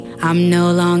I'm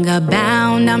no longer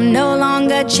bound, I'm no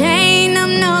longer chained,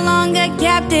 I'm no longer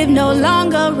captive, no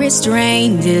longer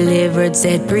restrained, delivered,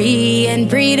 set free, and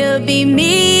free to be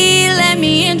me. Let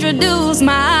me introduce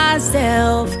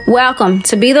myself. Welcome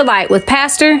to Be the Light with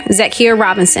Pastor Zakia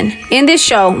Robinson. In this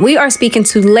show, we are speaking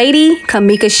to Lady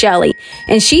Cameika Shelley,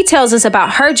 and she tells us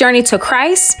about her journey to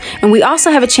Christ, and we also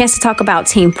have a chance to talk about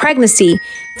teen pregnancy,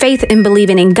 faith and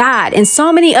believing in God, and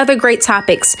so many other great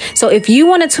topics. So if you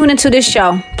want to tune into this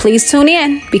show, please tune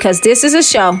in, because this is a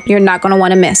show you're not going to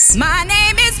want to miss. My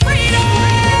name is Freedom.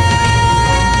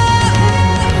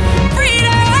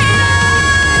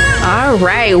 All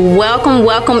right.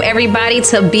 Welcome everybody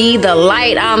to Be the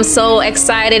Light. I'm so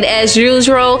excited as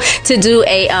usual to do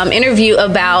a interview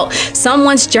about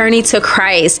someone's journey to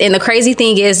Christ. And the crazy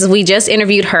thing is we just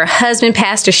interviewed her husband,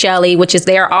 Pastor Shelley, which is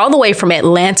there all the way from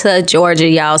Atlanta, Georgia,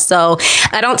 y'all. So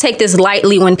I don't take this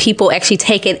lightly when people actually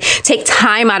take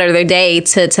time out of their day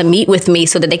to meet with me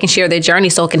so that they can share their journey,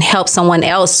 so it can help someone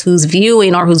else who's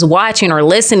viewing or who's watching or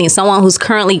listening, someone who's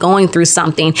currently going through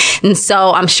something. And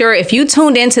so I'm sure if you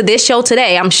tuned into this show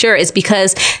today, I'm sure it's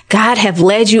because God have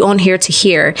led you on here to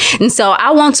hear. And so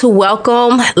I want to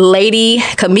welcome Lady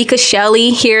Cameika Shelley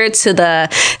here to the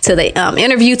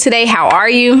interview today. How are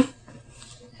you?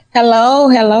 Hello.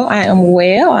 I am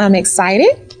well. I'm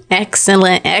excited.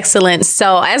 Excellent.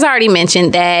 So as I already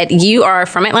mentioned, that you are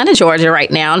from Atlanta, Georgia right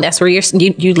now. That's where you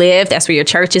live. That's where your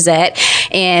church is at.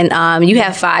 And you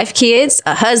have 5 kids,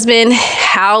 a husband.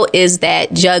 How is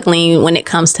that juggling when it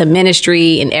comes to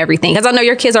ministry and everything? Because I know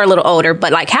your kids are a little older,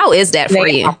 but like, how is that for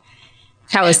you?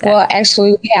 How is that? Well,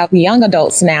 actually, we have young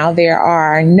adults now. There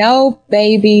are no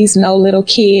babies, no little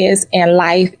kids, and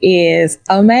life is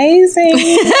amazing.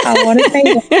 I want to say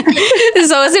that.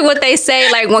 So is it what they say?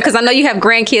 Like, because I know you have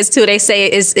grandkids too. They say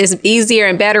it's easier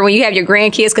and better when you have your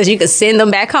grandkids because you can send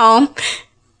them back home.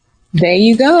 There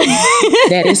you go.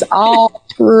 That is all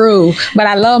true. But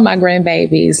I love my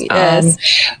grandbabies. Yes.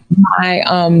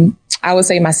 I would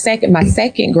say my second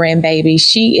grandbaby,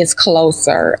 she is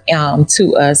closer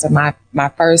to us. My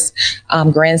first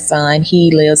grandson,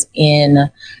 he lives in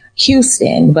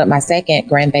Houston, but my second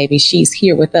grandbaby, she's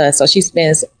here with us. So she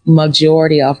spends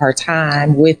majority of her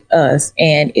time with us,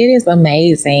 and it is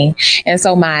amazing. And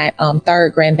so my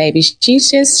third grandbaby,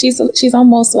 she's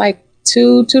almost like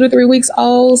 2 to 3 weeks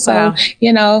old. So, wow.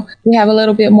 You know, we have a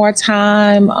little bit more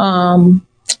time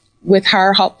with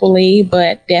her, hopefully,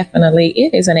 but definitely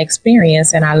it is an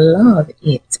experience, and I love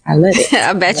it.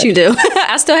 I bet you do.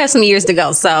 I still have some years to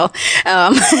go. So,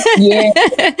 yeah.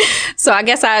 So I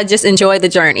guess I just enjoy the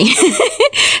journey.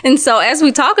 And so as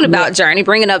we talking about journey,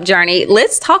 bringing up journey,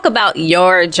 let's talk about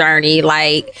your journey.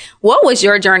 Like, what was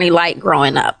your journey like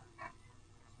growing up?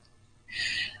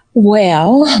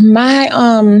 Well, my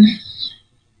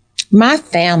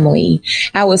family,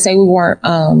 I would say we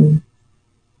weren't,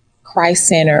 Christ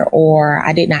Center, or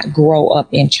I did not grow up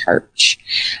in church.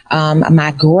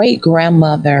 My great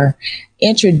grandmother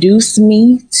introduced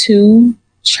me to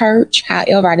church.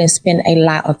 However, I didn't spend a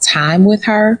lot of time with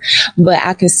her, but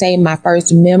I could say my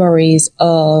first memories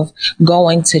of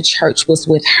going to church was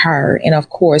with her. And of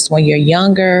course, when you're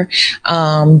younger,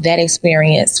 that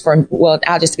experience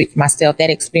I'll just speak for myself.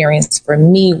 That experience for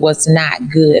me was not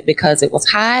good because it was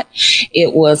hot,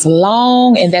 it was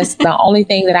long, and that's the only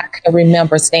thing that I can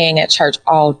remember, staying at church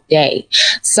all day.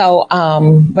 So,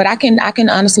 but I can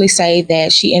honestly say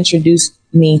that she introduced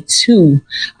me to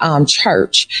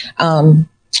church.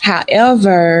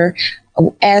 However,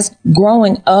 as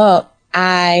growing up,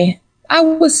 I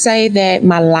would say that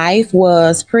my life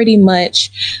was pretty much,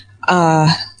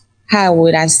 how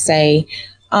would I say,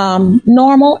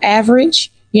 normal,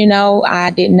 average. You know, I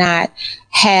did not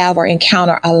have or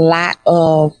encounter a lot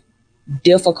of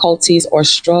difficulties or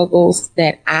struggles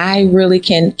that I really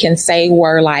can say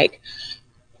were like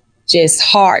just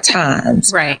hard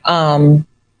times. Right.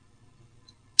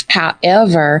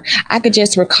 However, I could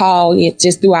just recall it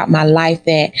just throughout my life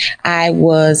that I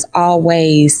was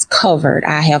always covered.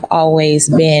 I have always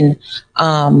been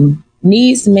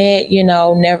needs met, you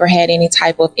know, never had any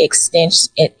type of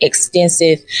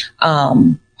extensive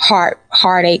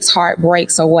heartaches,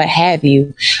 heartbreaks, or what have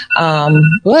you.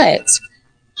 But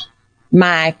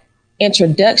my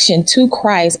introduction to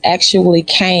Christ actually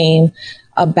came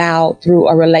about through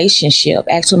a relationship.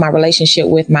 Actually, my relationship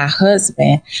with my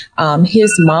husband,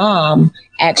 his mom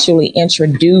actually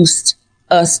introduced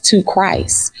us to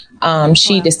Christ.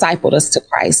 She discipled us to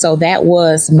Christ. So that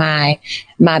was my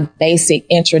basic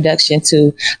introduction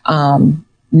to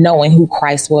knowing who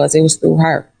Christ was. It was through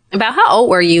her. About how old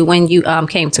were you when you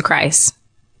came to Christ?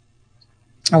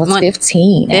 I was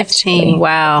 15. 15. Actually.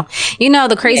 Wow. You know,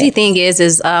 the crazy thing is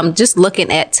just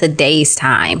looking at today's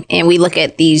time, and we look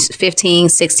at these 15,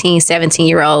 16,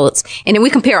 17-year-olds, and then we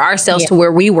compare ourselves to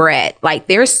where we were at. Like,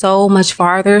 they're so much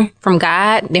farther from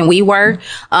God than we were,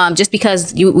 just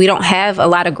because we don't have a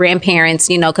lot of grandparents,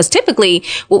 you know, because typically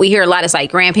what we hear a lot is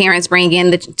like grandparents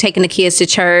taking the kids to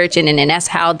church, and then that's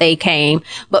how they came.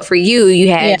 But for you, you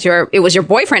had it was your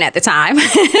boyfriend at the time.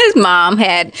 His mom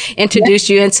had introduced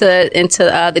you into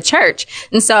the church.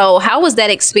 And so how was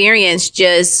that experience?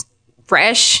 Just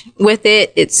fresh with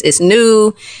it? It's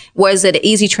new. Was it an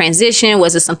easy transition?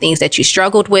 Was it some things that you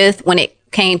struggled with when it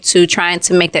came to trying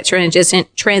to make that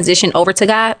transition over to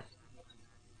God?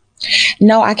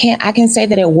 No, I can say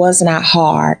that it was not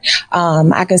hard.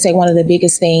 I can say one of the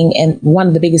biggest things and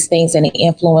the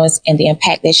influence and the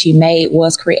impact that she made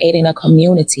was creating a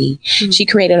community. Mm-hmm. She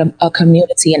created a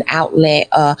community, an outlet,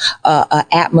 a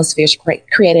atmosphere. She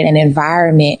created an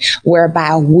environment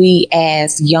whereby we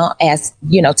as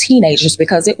teenagers,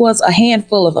 because it was a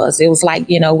handful of us. It was like,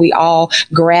 we all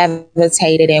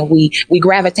gravitated, and we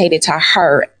gravitated to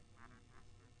her.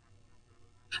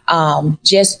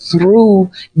 Just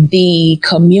through the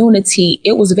community,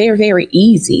 it was very, very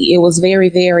easy. It was very,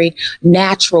 very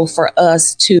natural for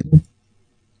us to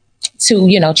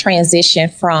transition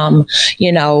from,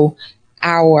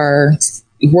 our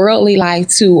worldly life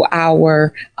to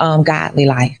our godly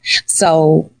life.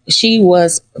 So she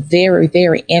was very,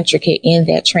 very intricate in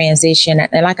that transition.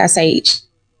 And like I say,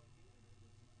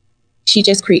 she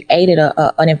just created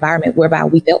an environment whereby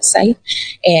we felt safe,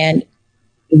 and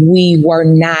we were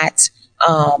not,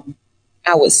 I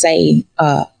would say,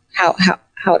 how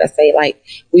would I say, like,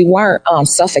 we weren't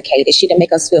suffocated. She didn't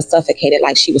make us feel suffocated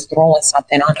like she was throwing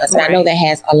something on us. Right. And I know that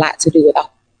has a lot to do with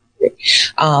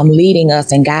leading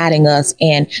us and guiding us,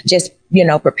 and just,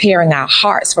 preparing our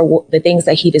hearts for the things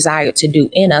that he desired to do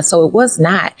in us. So it was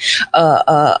not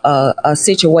a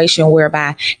situation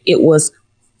whereby it was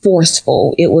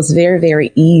forceful. It was very,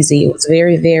 very easy. It was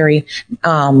very, very,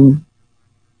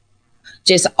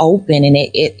 just open, and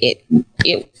it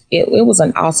was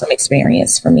an awesome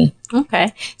experience for me.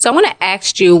 Okay. So I want to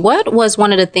ask you, what was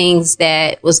one of the things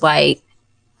that was like,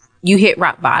 you hit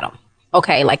rock bottom?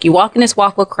 Okay. Like, you walk in this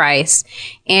walk with Christ,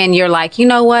 and you're like, you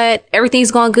know what?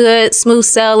 Everything's going good, smooth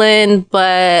sailing,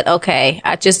 but okay,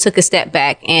 I just took a step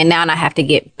back, and now I have to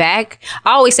get back.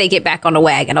 I always say get back on the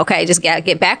wagon. Okay. Just got to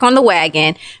get back on the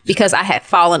wagon, because I had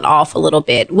fallen off a little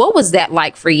bit. What was that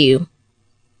like for you?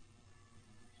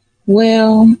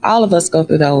 Well, all of us go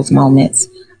through those moments.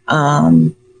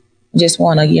 Just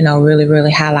want to, really,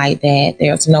 really highlight that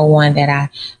there's no one that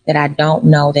I don't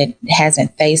know that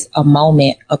hasn't faced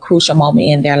a crucial moment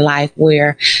in their life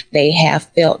where they have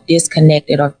felt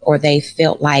disconnected, or they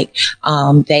felt like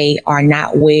they are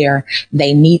not where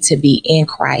they need to be in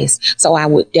Christ. So I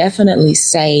would definitely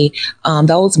say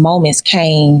those moments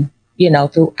came,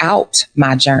 throughout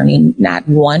my journey, not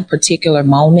one particular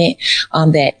moment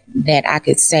that I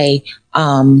could say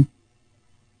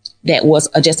that was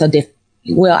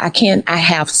I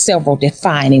have several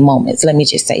defining moments. Let me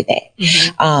just say that.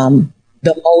 Mm-hmm.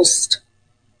 The most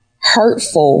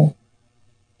hurtful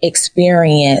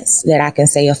experience that I can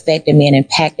say affected me and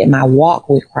impacted my walk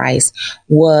with Christ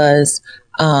was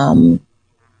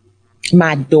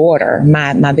my daughter,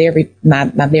 my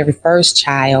very first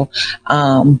child.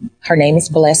 Her name is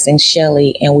Blessing,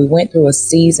 Shelley, and we went through a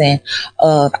season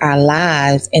of our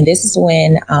lives. And this is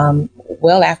when,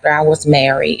 well after I was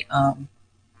married,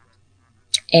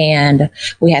 and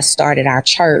we had started our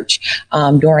church.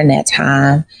 During that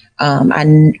time,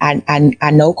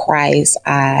 I know Christ.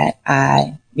 I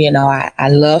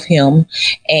love him,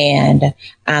 and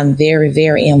I'm very,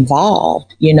 very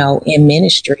involved, in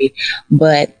ministry,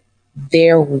 but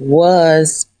there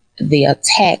was the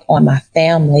attack on my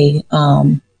family,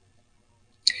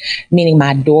 meaning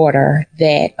my daughter,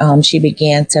 that she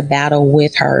began to battle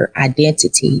with her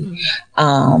identity.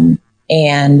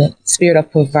 And spirit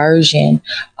of perversion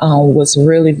was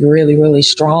really, really, really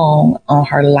strong on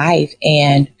her life.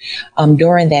 And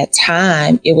during that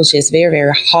time, it was just very,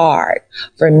 very hard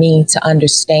for me to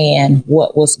understand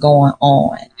what was going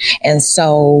on. And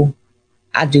so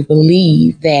I do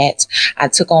believe that I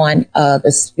took on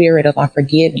the spirit of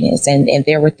unforgiveness, and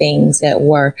there were things that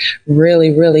were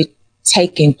really, really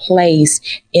taking place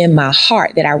in my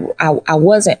heart that I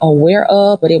wasn't aware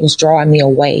of, but it was drawing me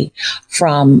away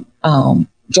from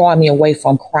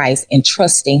Christ and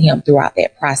trusting him throughout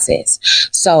that process.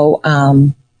 So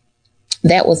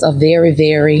that was a very,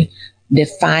 very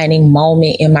defining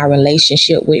moment in my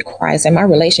relationship with Christ and my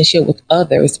relationship with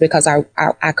others, because I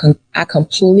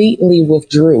completely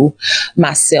withdrew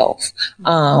myself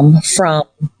from,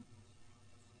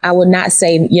 I would not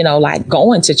say, like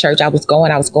going to church. I was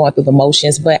going through the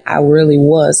motions, but I really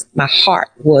was, my heart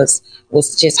was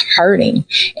just hurting,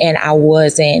 and I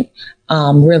wasn't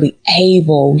really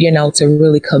able, to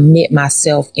really commit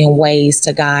myself in ways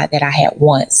to God that I had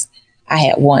once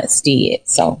did.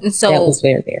 So that was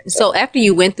very. So after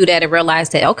you went through that and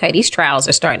realized that, okay, these trials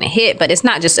are starting to hit, but it's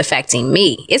not just affecting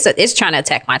me. It's trying to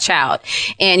attack my child.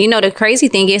 And, the crazy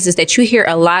thing is that you hear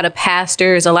a lot of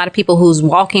pastors, a lot of people who's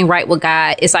walking right with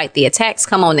God. It's like the attacks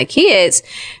come on the kids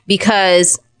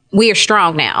because we are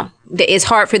strong now. It's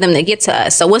hard for them to get to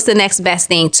us. So what's the next best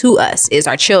thing to us is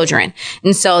our children.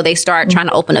 And so they start trying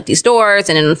to open up these doors.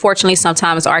 And then unfortunately,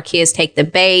 sometimes our kids take the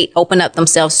bait, open up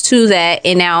themselves to that.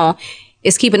 And now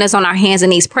it's keeping us on our hands and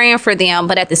knees praying for them.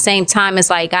 But at the same time, it's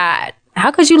like, God, how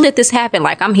could you let this happen?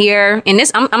 Like, I'm here, and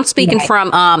this, I'm speaking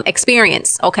from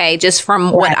experience. Okay. Just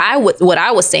from what I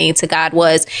was saying to God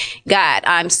was, God,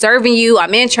 I'm serving you.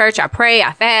 I'm in church. I pray.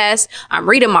 I fast. I'm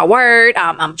reading my word.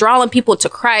 I'm drawing people to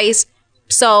Christ.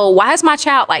 So why is my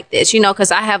child like this?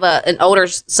 Cause I have an older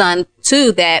son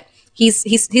too, that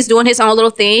he's doing his own little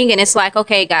thing. And it's like,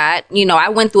 okay, God, I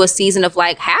went through a season of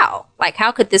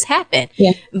how could this happen?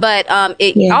 Yeah. But,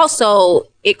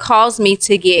 it caused me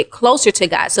to get closer to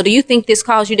God. So do you think this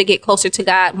caused you to get closer to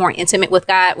God, more intimate with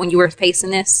God when you were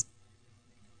facing this?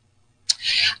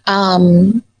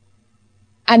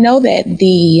 I know that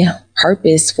the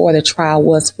purpose for the trial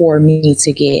was for me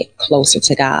to get closer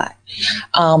to God.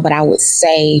 But I would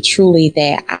say truly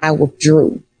that I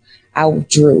withdrew. I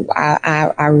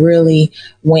really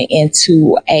went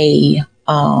into a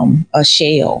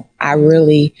shell. I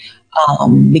really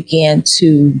began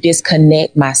to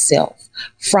disconnect myself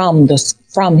from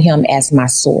him as my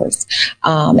source.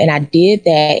 And I did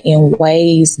that in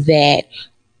ways that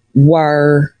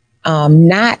were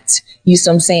not, you see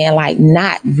what I'm saying, like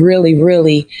not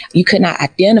really, you could not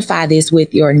identify this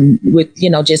with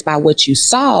just by what you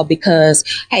saw, because,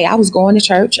 hey, I was going to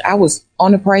church. I was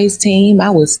on the praise team.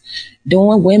 I was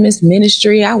doing women's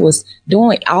ministry. I was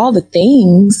doing all the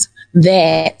things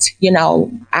that,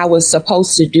 I was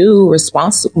supposed to do, as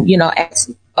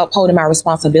upholding my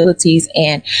responsibilities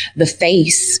and the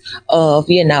face of,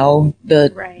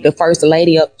 the first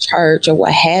lady of church or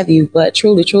what have you. But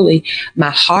truly,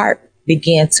 my heart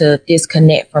began to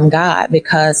disconnect from God,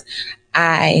 because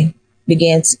I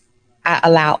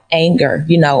allowed anger,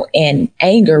 and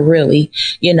anger really,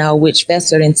 which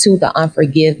festered into the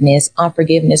unforgiveness,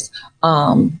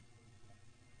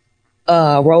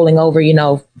 rolling over,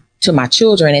 to my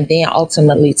children, and then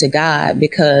ultimately to God,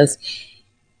 because,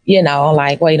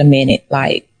 like, wait a minute,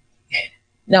 like,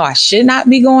 no, I should not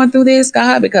be going through this,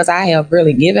 God, because I have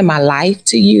really given my life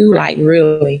to you, like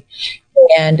really,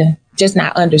 and just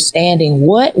not understanding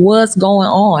what was going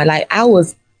on. Like I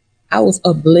was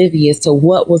oblivious to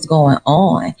what was going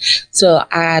on. So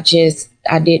I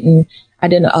didn't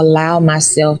allow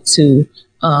myself to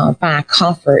find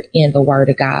comfort in the word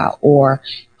of God, or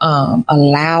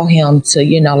allow him to,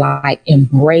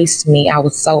 embrace me. I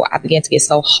began to get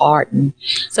so hardened.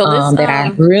 So that I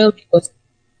really was.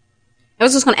 I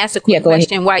was just going to ask a quick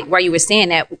question while you were saying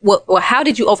that. How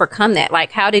did you overcome that?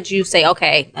 Like, how did you say,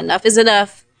 okay, enough is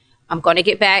enough. I'm going to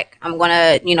get back. I'm going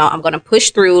to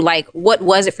push through. Like, what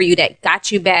was it for you that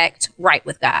got you back right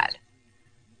with God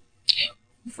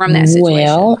from that situation?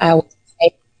 Well, I would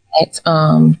say that,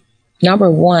 number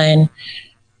one,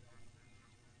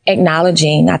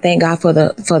 acknowledging, I thank God for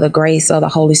the grace of the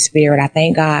Holy Spirit. I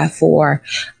thank God for,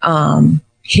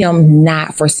 him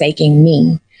not forsaking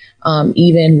me.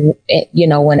 Even,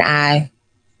 when I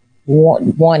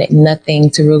wanted nothing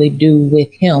to really do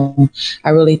with him, I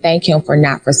really thank him for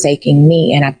not forsaking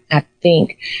me. And I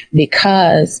think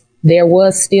because there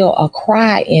was still a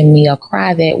cry in me, a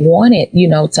cry that wanted,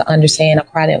 to understand, a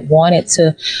cry that wanted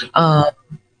to,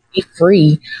 be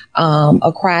free,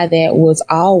 a cry that was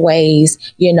always,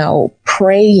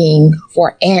 praying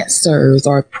for answers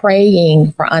or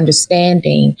praying for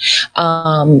understanding.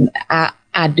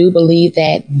 I do believe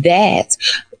that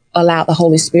allowed the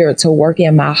Holy Spirit to work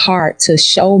in my heart to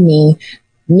show me,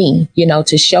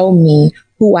 to show me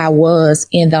who I was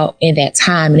in that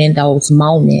time and in those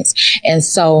moments. And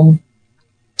so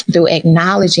through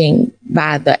acknowledging,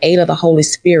 by the aid of the Holy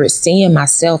Spirit, seeing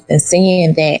myself and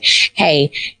seeing that,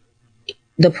 hey,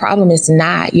 the problem is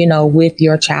not, with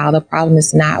your child. The problem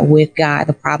is not with God.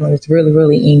 The problem is really,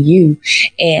 really in you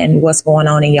and what's going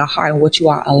on in your heart and what you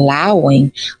are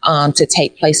allowing to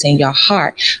take place in your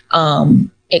heart.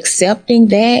 Accepting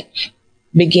that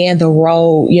began the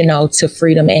road, to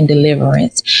freedom and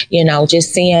deliverance,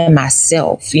 just seeing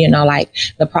myself, like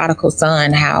the prodigal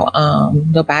son, how,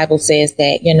 the Bible says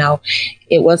that,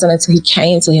 it wasn't until he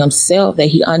came to himself that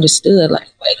he understood, like,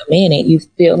 wait a minute, you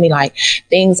feel me? Like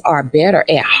things are better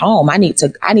at home. I need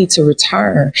to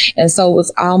return. And so it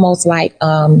was almost like,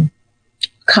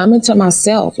 coming to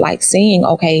myself, like seeing,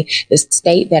 okay, the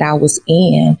state that I was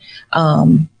in,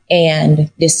 and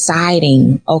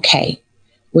deciding, okay,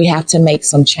 we have to make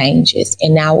some changes.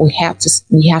 And now we have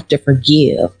to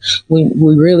forgive. We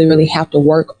really, really have to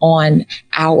work on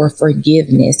our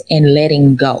forgiveness and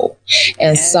letting go.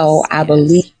 And so I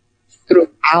believe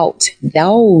throughout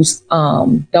those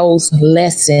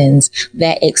lessons,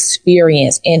 that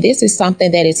experience, and this is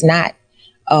something that is not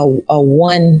a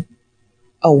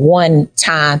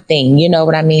one-time thing. You know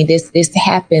what I mean? This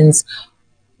happens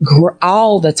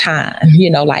all the time,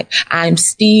 like I'm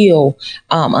still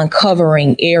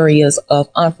uncovering areas of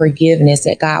unforgiveness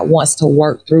that God wants to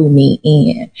work through me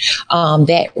in,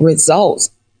 that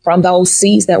results from those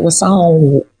seeds that were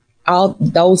sown all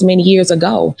those many years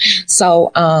ago.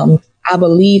 So I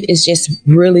believe it's just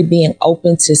really being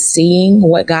open to seeing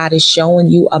what God is showing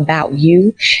you about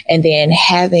you, and then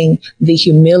having the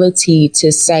humility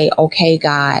to say, okay,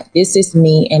 God, this is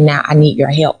me, and now I need your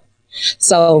help.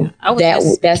 So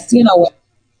that's,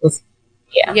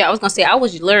 yeah. Yeah, I was going to say, I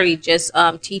was literally just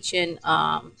teaching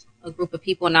a group of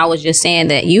people, and I was just saying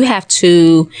that you have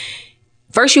to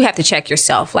check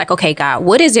yourself. Like, okay, God,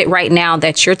 what is it right now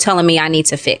that you're telling me I need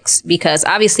to fix? Because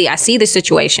obviously I see the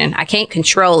situation. I can't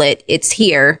control it. It's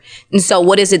here. And so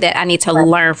what is it that I need to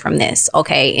learn from this?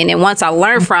 Okay. And then once I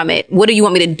learn from it, what do you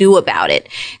want me to do about it?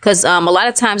 Because a lot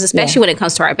of times, especially when it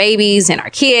comes to our babies and our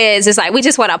kids, it's like we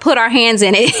just want to put our hands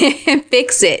in it and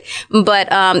fix it. But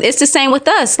it's the same with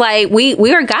us. Like we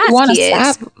are God's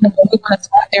kids. We want to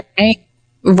stop their pain.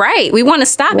 Right. We want to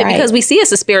stop it because we see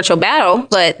it's a spiritual battle,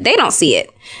 but they don't see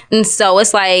it. And so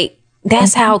it's like,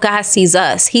 that's how God sees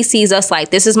us. He sees us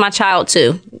like, this is my child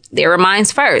too. Their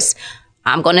minds first.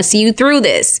 I'm going to see you through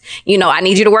this. I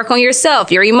need you to work on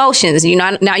yourself, your emotions.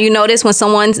 Now you notice when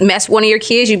someone's messed with one of your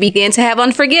kids, you begin to have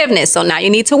unforgiveness. So now you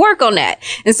need to work on that.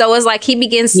 And so it's like he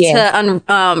begins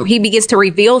to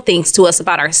reveal things to us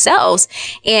about ourselves.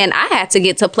 And I had to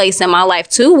get to a place in my life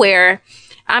too, where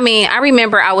I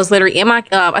remember I was literally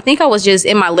I think I was just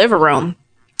in my living room,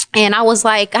 and I was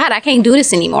like, God, I can't do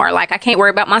this anymore. Like, I can't worry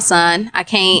about my son. I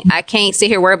can't sit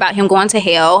here worry about him going to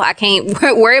hell. I can't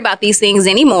worry about these things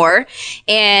anymore.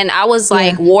 And I was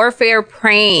like warfare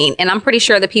praying. And I'm pretty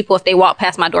sure the people, if they walked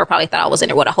past my door, probably thought I was in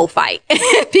there with a whole fight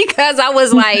because I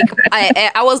was like,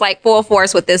 I was like full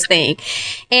force with this thing.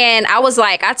 And I was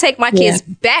like, I take my kids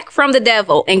back from the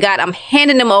devil, and God, I'm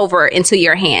handing them over into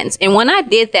your hands. And when I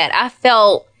did that, I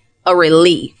felt a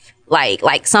relief.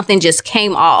 Like something just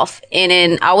came off, and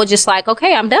then I was just like,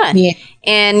 okay, I'm done. Yeah.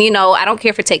 And, I don't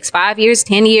care if it takes 5 years,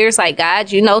 10 years, like God,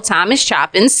 time is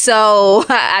chopping. So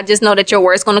I just know that your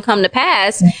word's going to come to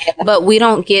pass, but we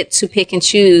don't get to pick and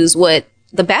choose what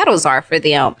the battles are for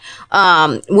them.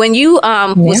 When you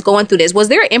was going through this, was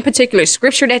there in particular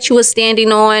scripture that you was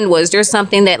standing on? Was there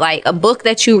something that, like a book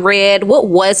that you read? What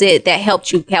was it that help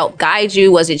guide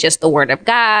you? Was it just the word of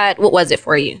God? What was it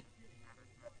for you?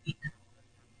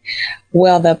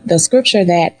 Well, the scripture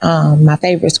that, my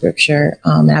favorite scripture,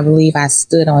 and I believe I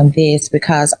stood on this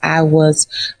because I was,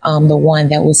 the one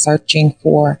that was searching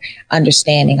for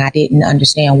understanding. I didn't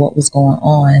understand what was going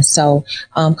on. So,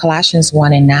 Colossians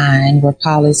 1:9, where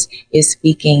Paul is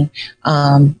speaking,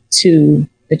 to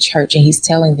the church, and he's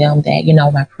telling them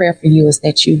that, my prayer for you is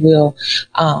that you will,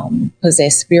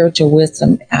 possess spiritual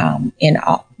wisdom,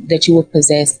 that you will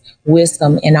possess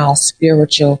wisdom in all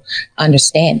spiritual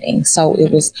understanding. So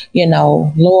it was,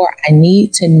 Lord, I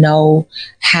need to know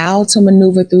how to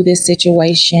maneuver through this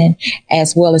situation,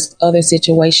 as well as other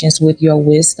situations, with your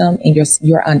wisdom and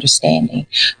your understanding.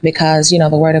 Because, the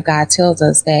word of God tells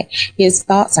us that his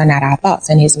thoughts are not our thoughts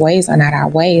and his ways are not our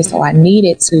ways. So I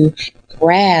needed to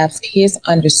grasp his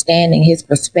understanding, his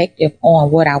perspective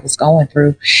on what I was going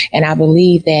through. And I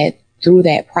believe that through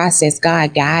that process,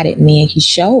 God guided me, and he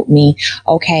showed me,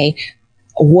 okay,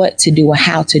 what to do and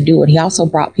how to do it. He also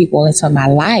brought people into my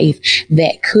life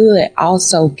that could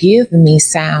also give me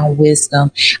sound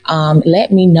wisdom.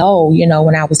 Let me know,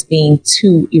 when I was being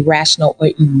too irrational or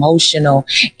emotional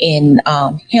in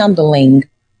handling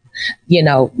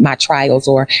my trials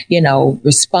or,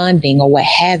 responding or what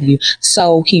have you.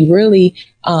 So he really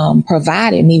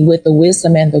provided me with the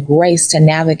wisdom and the grace to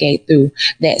navigate through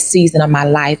that season of my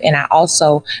life. And I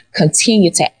also continue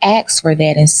to ask for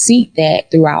that and seek that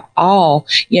throughout all,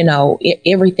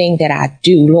 everything that I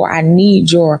do. Lord, I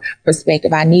need your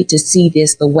perspective. I need to see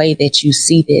this the way that you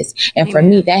see this. And Amen. For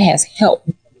me, that has helped.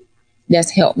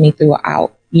 That's helped me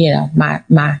throughout, my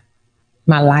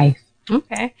life.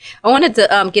 Okay. I wanted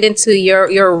to get into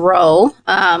your role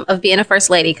of being a first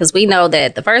lady, because we know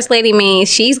that the first lady means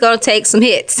she's going to take some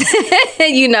hits.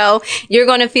 You're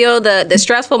going to feel the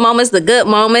stressful moments, the good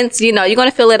moments, you're going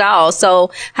to feel it all.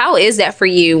 So how is that for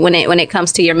you when it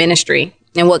comes to your ministry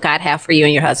and what God have for you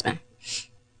and your husband?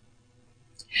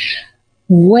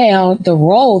 Well, the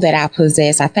role that I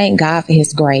possess, I thank God for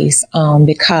his grace,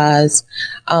 because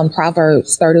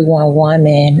Proverbs 31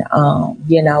 woman,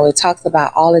 it talks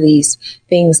about all of these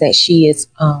things that she is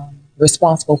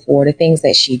responsible for, the things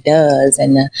that she does,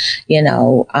 and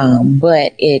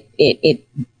but it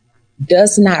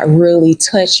does not really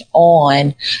touch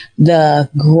on the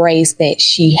grace that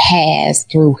she has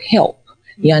through help.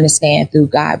 You understand, through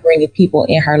God bringing people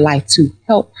in her life to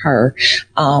help her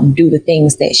do the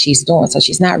things that she's doing. So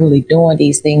she's not really doing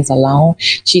these things alone.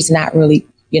 She's not really,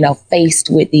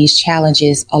 faced with these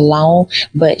challenges alone,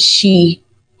 but she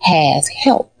has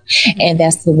help. And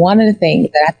that's one of the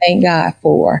things that I thank God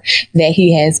for, that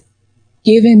he has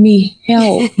given me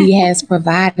help. He has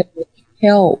provided me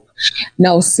help.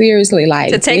 No, seriously,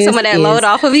 like to take some of that load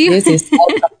off of you. This is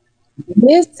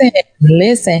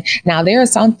Listen. Now, there are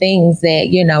some things that,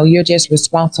 you're just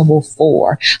responsible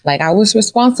for. Like, I was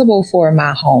responsible for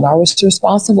my home. I was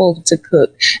responsible to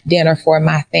cook dinner for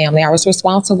my family. I was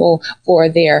responsible for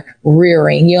their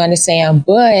rearing. You understand?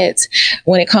 But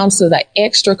when it comes to the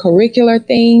extracurricular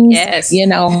things, yes.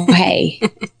 Hey,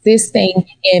 this thing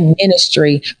in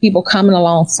ministry, people coming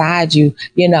alongside you,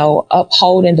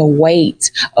 upholding the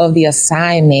weight of the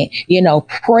assignment,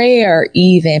 prayer,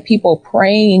 even people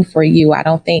praying for you. I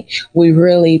don't think we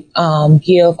really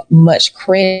give much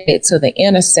credit to the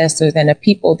intercessors and the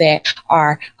people that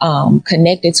are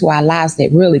connected to our lives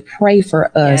that really pray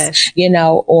for us,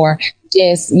 yes. Or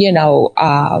just,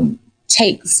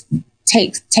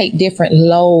 take different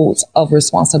loads of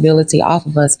responsibility off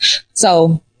of us.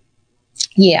 So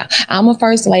yeah, I'm a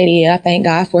first lady. I thank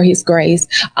God for his grace.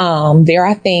 There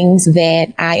are things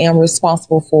that I am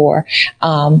responsible for.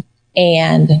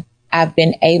 And I've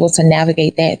been able to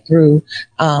navigate that through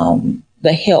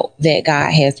the help that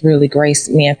God has really graced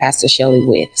me and Pastor Shelley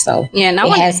with. So I'm not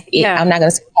going to say it has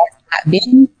not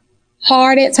been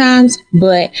hard at times,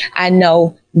 but I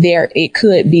know it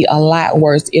could be a lot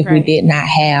worse if we did not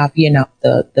have,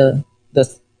 the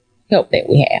help that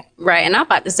we have. Right. And I'm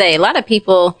about to say, a lot of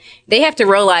people, they have to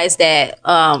realize that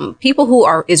people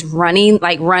who is running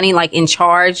like in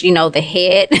charge, the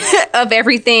head of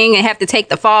everything, and have to take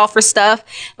the fall for stuff.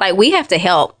 Like, we have to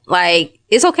help. Like,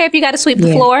 it's okay if you got to sweep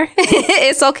the floor.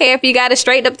 It's okay if you got to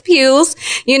straighten up the pews,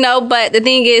 but the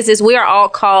thing is we are all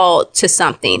called to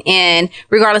something. And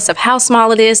regardless of how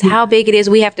small it is, how big it is,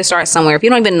 we have to start somewhere. If you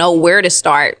don't even know where to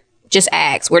start, just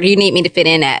ask, where do you need me to fit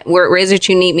in at? Where is it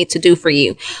you need me to do for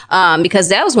you? Because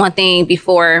that was one thing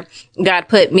before God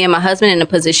put me and my husband in a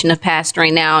position of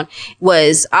pastoring now,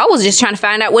 was I was just trying to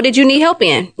find out, what did you need help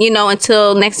in?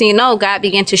 Until next thing you know, God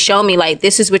began to show me, like,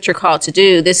 this is what you're called to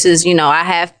do. This is, I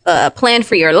have a plan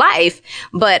for your life.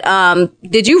 But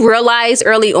did you realize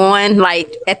early on,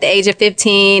 like at the age of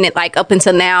 15, and like up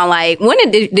until now, like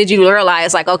when did you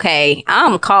realize, like, okay,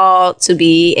 I'm called to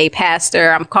be a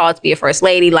pastor, I'm called to be a first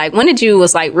lady? Like, when did you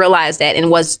realize that? And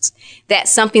was that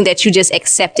something that you just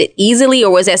accepted easily,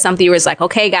 or was that something you was like,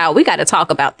 okay, God, we got to talk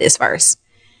about this first?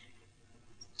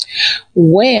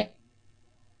 Well,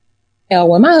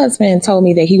 when my husband told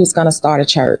me that he was going to start a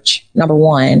church, number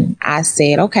one, I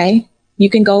said, okay, you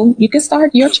can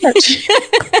start your church.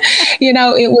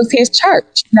 It was his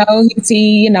church.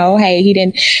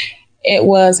 It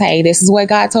was, hey, this is what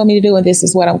God told me to do, and this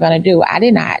is what I'm going to do. I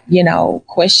did not,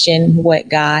 question what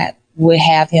God would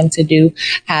have him to do.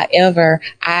 However,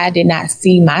 I did not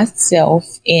see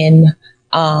myself in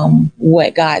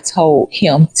what God told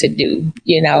him to do,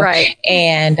 Right.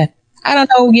 And I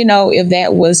don't know, if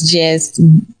that was just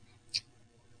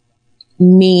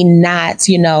me not,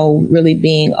 really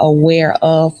being aware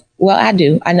of Well, I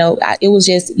do. I know it was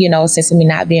just, a sense of me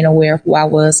not being aware of who I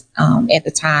was at the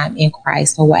time in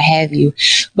Christ or what have you.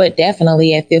 But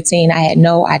definitely at 15, I had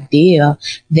no idea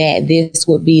that this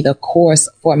would be the course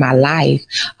for my life.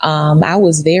 I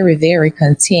was very, very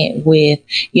content with,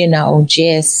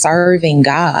 just serving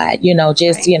God,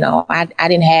 I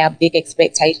didn't have big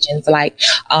expectations like,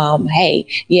 hey,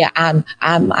 yeah,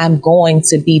 I'm going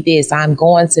to be this, I'm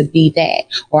going to be that,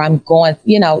 or I'm going,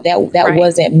 that Right.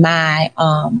 wasn't my,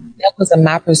 that wasn't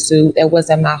my pursuit. That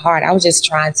wasn't my heart. I was just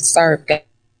trying to serve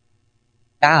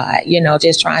God,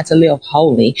 just trying to live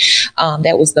holy.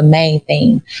 That was the main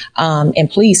thing, and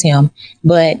please him.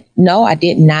 But no, I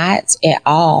did not at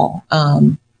all,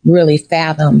 really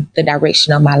fathom the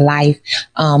direction of my life.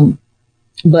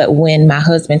 But when my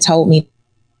husband told me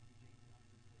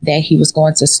that he was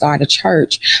going to start a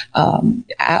church,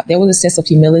 there was a sense of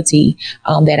humility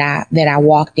that I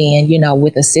walked in,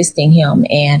 with assisting him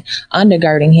and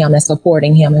undergirding him and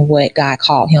supporting him in what God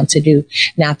called him to do.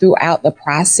 Now, throughout the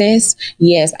process,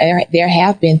 yes, there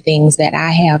have been things that I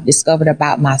have discovered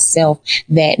about myself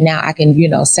that now I can,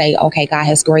 say, okay, God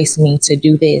has graced me to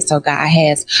do this, or God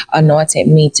has anointed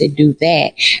me to do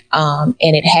that. And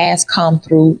it has come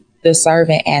through the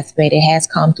servant aspect. It has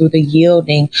come through the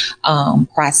yielding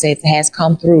process. It has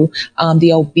come through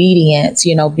the obedience,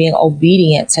 being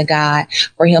obedient to God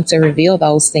for him to reveal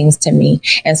those things to me.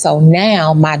 And so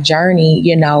now my journey,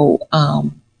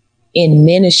 in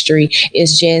ministry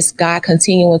is just God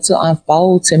continuing to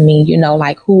unfold to me,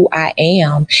 like who I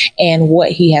am and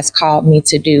what he has called me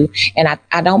to do. And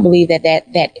I don't believe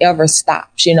that ever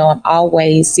stops. I'm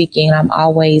always seeking, I'm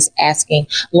always asking,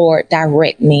 Lord,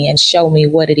 direct me and show me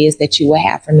what it is that you will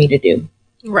have for me to do.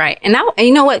 Right. And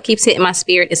you know what keeps hitting my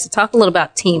spirit is to talk a little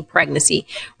about teen pregnancy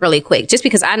really quick, just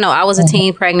because I know I was a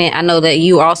teen pregnant. I know that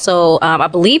you also, I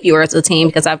believe you were a teen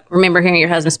because I remember hearing your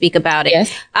husband speak about it.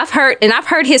 Yes. I've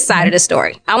heard his side of the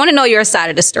story. I want to know your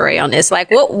side of the story on this. Like,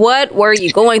 what were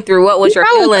you going through? What was your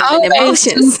feelings and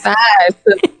emotions? Two sides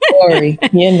to the story.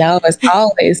 It's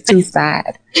always two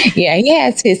sides. Yeah, he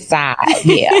has his side.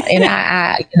 Yeah. And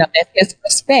I that's his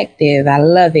perspective. I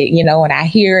love it. When I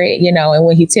hear it, and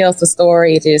when he tells the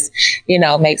story, it just,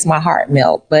 makes my heart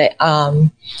melt. But,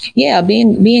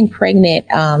 being pregnant,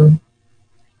 at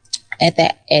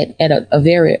a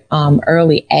very,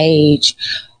 early age,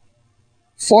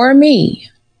 for me,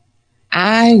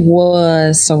 I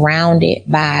was surrounded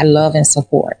by love and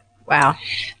support. Wow.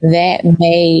 That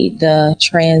made the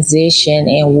transition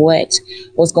and what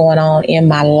was going on in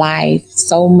my life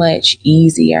so much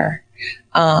easier.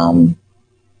 My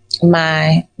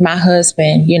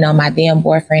husband, my then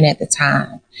boyfriend at the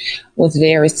time, was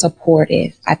very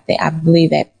supportive. I believe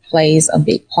that plays a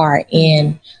big part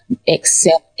in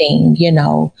accepting,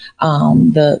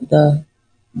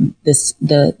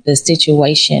 the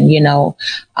situation,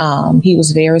 he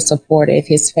was very supportive.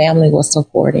 His family was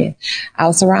supportive. I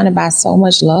was surrounded by so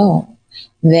much love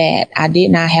that I did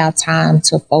not have time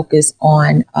to focus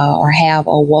on or have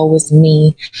a woe is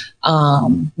me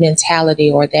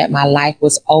mentality, or that my life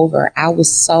was over. I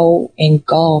was so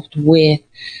engulfed with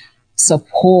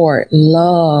support,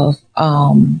 love,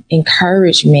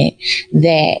 encouragement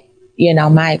that,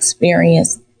 my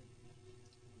experience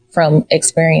from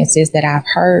experiences that I've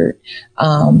heard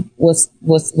was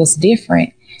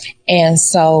different. And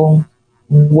so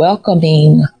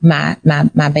welcoming my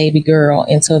baby girl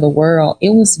into the world, it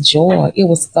was joy. It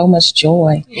was so much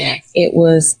joy. Yes. It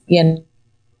was, it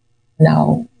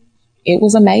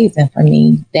was amazing for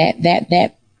me.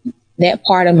 That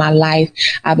part of my life,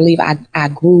 I believe I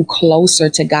grew closer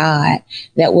to God.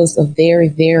 That was a very,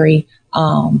 very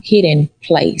hidden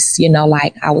place,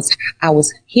 like I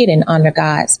was hidden under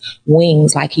God's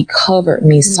wings, like he covered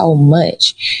me so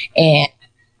much. And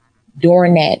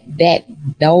during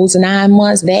those 9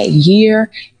 months, that year,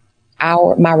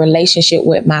 my relationship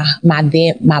with my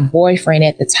boyfriend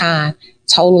at the time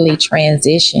totally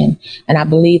transitioned. And I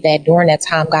believe that during that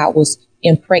time, God was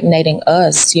impregnating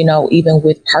us, even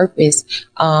with purpose,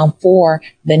 for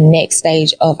the next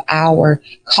stage of our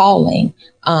calling.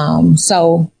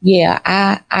 So yeah,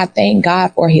 I thank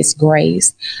God for his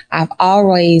grace. I've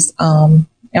always, I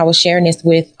was sharing this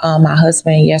with my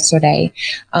husband yesterday.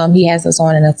 He has us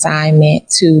on an assignment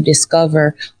to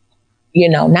discover,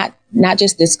 not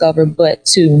just discover, but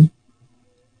to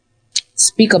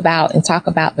speak about and talk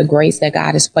about the grace that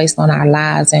God has placed on our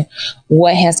lives and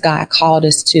what has God called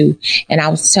us to. And I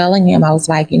was telling him, I was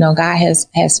like, God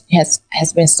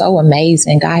has been so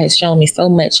amazing. God has shown me so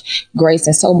much grace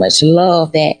and so much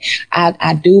love that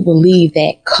I do believe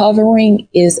that covering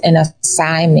is an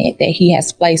assignment that he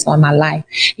has placed on my life,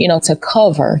 to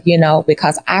cover,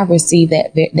 because I receive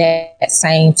that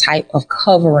same type of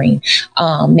covering,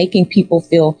 making people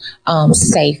feel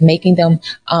safe, making them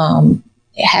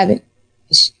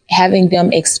having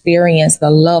them experience the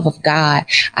love of God.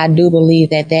 I do believe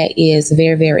that is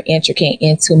very, very intricate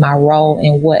into my role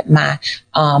and what my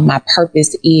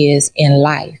purpose is in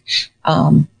life.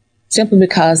 Simply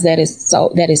because that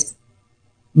is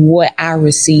what I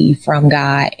receive from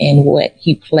God and what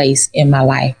he placed in my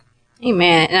life.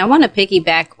 Amen. And I want to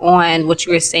piggyback on what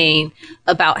you were saying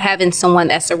about having someone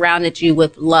that surrounded you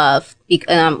with love.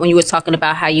 When you were talking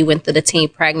about how you went through the teen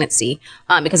pregnancy,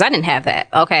 because I didn't have that.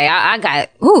 Okay, I got,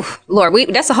 Lord,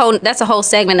 that's a whole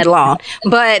segment alone.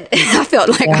 But I felt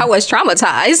like I was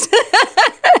traumatized,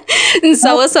 and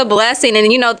so it's a blessing.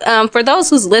 And for those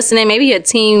who's listening, maybe you're a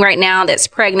teen right now that's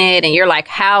pregnant, and you're like,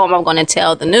 how am I going to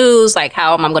tell the news? Like,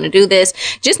 how am I going to do this?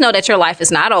 Just know that your life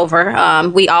is not over.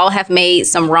 We all have made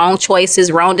some wrong choices,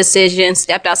 wrong decisions,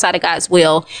 stepped outside of God's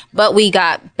will, but we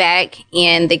got back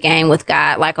in the game with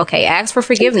God. Like, okay, ask for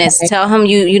forgiveness. Tell him,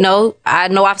 I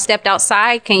know I've stepped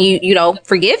outside. Can you,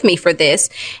 forgive me for this?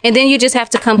 And then you just have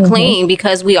to come clean,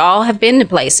 because we all have been to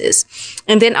places.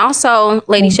 And then also,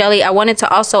 Lady Shelley, I wanted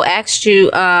to also ask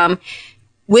you,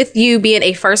 with you being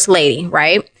a first lady,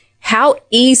 right? How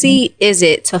easy is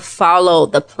it to follow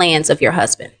the plans of your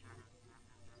husband?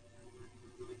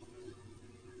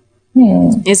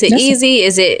 Is it easy?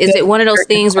 Is it one of those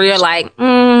things where you're like,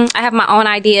 I have my own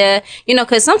idea,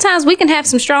 because sometimes we can have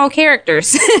some strong characters,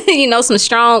 some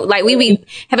strong, like we be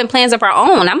having plans of our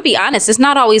own. I'm gonna be honest. It's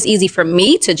not always easy for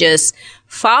me to just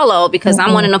follow, because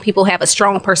I'm one of those people who have a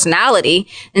strong personality.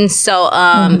 And so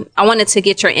I wanted to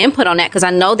get your input on that, because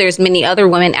I know there's many other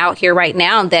women out here right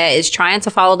now that is trying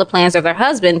to follow the plans of their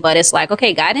husband. But it's like,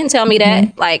 okay, God didn't tell me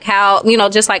that. Like how,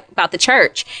 just like about the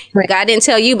church. Right. God didn't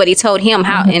tell you, but he told him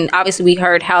how. And obviously we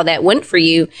heard how that went for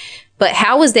you. But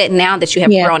how is that now that you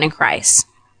have grown in Christ?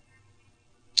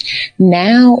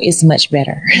 Now it's much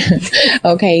better.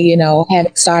 Okay.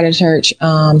 Having started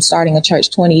starting a church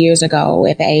 20 years ago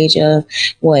at the age of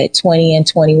 20 and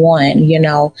 21,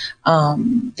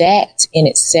 that in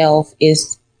itself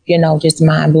is, just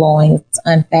mind blowing. It's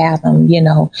unfathomed,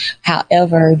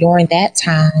 However, during that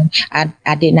time, I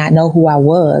did not know who I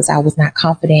was. I was not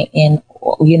confident in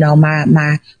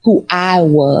my who I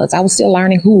was. I was still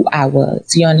learning who I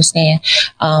was. You understand?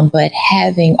 But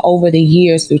having over the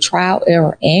years through trial,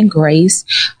 error, and grace,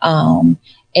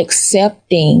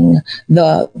 accepting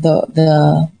the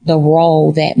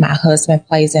role that my husband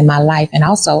plays in my life, and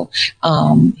also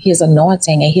his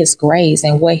anointing and his grace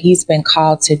and what he's been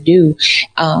called to do,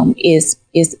 is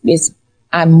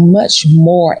I'm much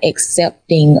more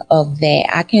accepting of that.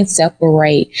 I can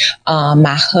separate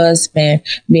my husband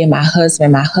being my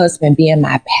husband being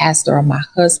my pastor, or my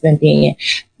husband being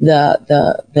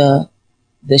the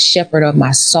shepherd of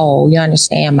my soul. You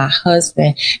understand? My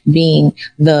husband being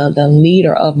the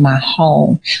leader of my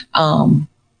home.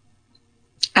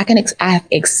 I've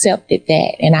accepted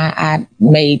that, and I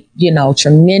made,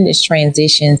 tremendous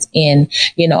transitions in,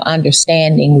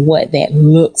 understanding what that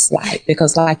looks like,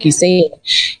 because like you said,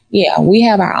 we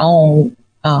have our own,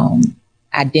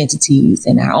 identities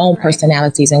and our own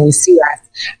personalities, and we see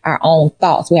our own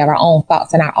thoughts. We have our own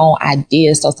thoughts and our own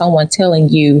ideas. So someone telling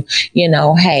you,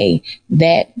 hey,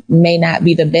 that may not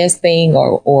be the best thing,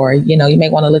 or you may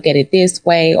want to look at it this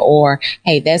way, or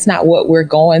hey, that's not what we're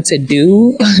going to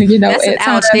do. That's an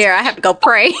ouch there. I have to go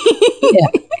pray.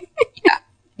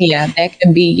 Yeah, that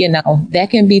can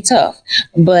be tough,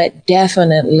 but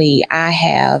definitely I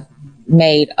have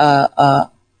made a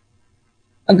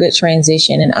good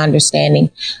transition in understanding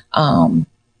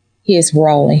his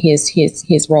role and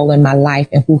his role in my life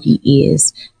and who he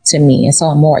is to me. And so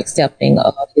I'm more accepting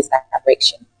of his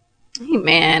direction. Hey,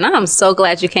 man, I'm so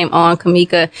glad you came on,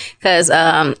 Cameika, because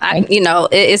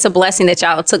it's a blessing that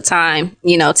y'all took time,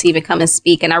 to even come and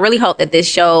speak. And I really hope that this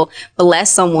show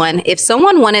bless someone. If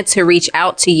someone wanted to reach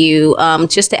out to you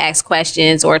just to ask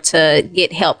questions or to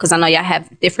get help, because I know y'all have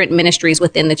different ministries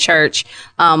within the church,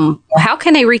 how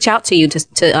can they reach out to you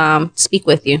to speak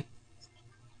with you?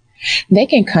 They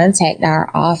can contact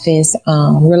our office.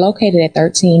 We're located at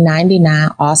 1399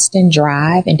 Austin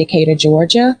Drive in Decatur,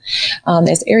 Georgia.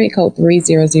 That's area code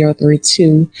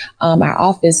 30032. Our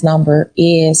office number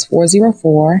is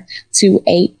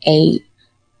 404-288-1234.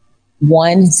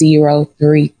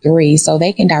 1033. So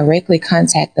they can directly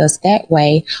contact us that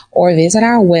way or visit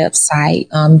our website,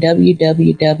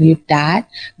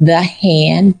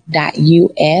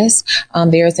 www.thehand.us.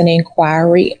 There's an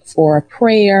inquiry for a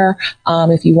prayer.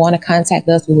 If you want to contact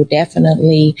us, we will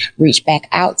definitely reach back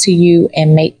out to you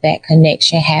and make that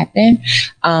connection happen.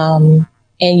 And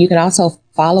you can also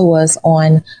follow us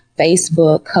on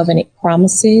Facebook, Covenant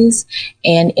Promises,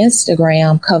 and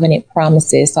Instagram, Covenant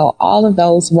Promises. So all of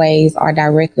those ways are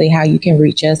directly how you can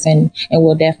reach us, and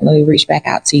we'll definitely reach back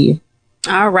out to you.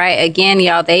 All right. Again,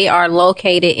 y'all, they are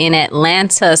located in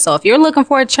Atlanta. So if you're looking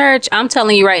for a church, I'm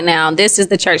telling you right now, this is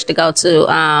the church to go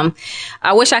to.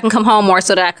 I wish I can come home more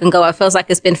so that I can go. It feels like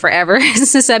it's been forever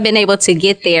since I've been able to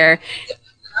get there.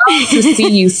 To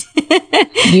see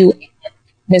you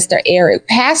Mr. Eric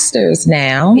Pastors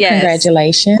now. Yes.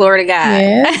 Congratulations. Glory to God.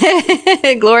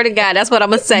 Yes. Glory to God. That's what I'm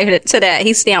going to say to that.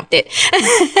 He stamped it.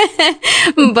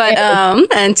 But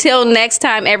until next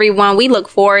time, everyone, we look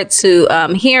forward to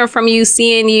hearing from you,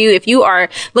 seeing you. If you are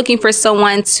looking for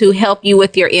someone to help you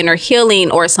with your inner healing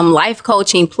or some life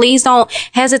coaching, please don't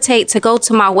hesitate to go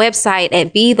to my website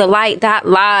at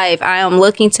bethelight.live. I am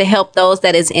looking to help those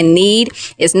that is in need.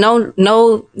 It's no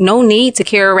need to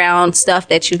carry around stuff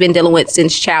that you've been dealing with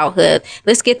since childhood.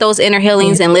 Let's get those inner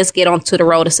healings and let's get onto the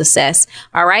road to success.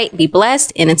 All right. Be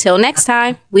blessed. And until next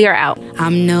time, we are out.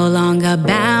 I'm no longer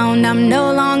bound. I'm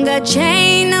no longer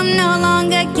chained. I'm no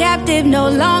longer captive. No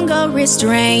longer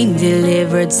restrained.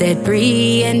 Delivered, set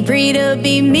free, and free to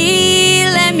be me.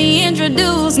 Let me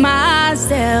introduce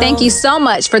myself. Thank you so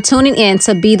much for tuning in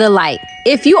to Be the Light.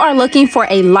 If you are looking for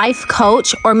a life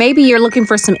coach, or maybe you're looking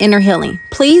for some inner healing,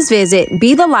 please visit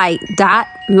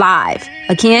bethelight.live.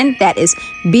 Again, that is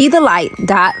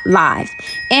bethelight.live.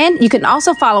 And you can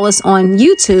also follow us on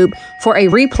YouTube for a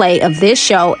replay of this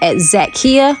show at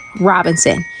Zakia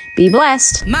Robinson. Be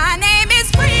blessed. My name is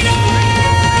Freedom.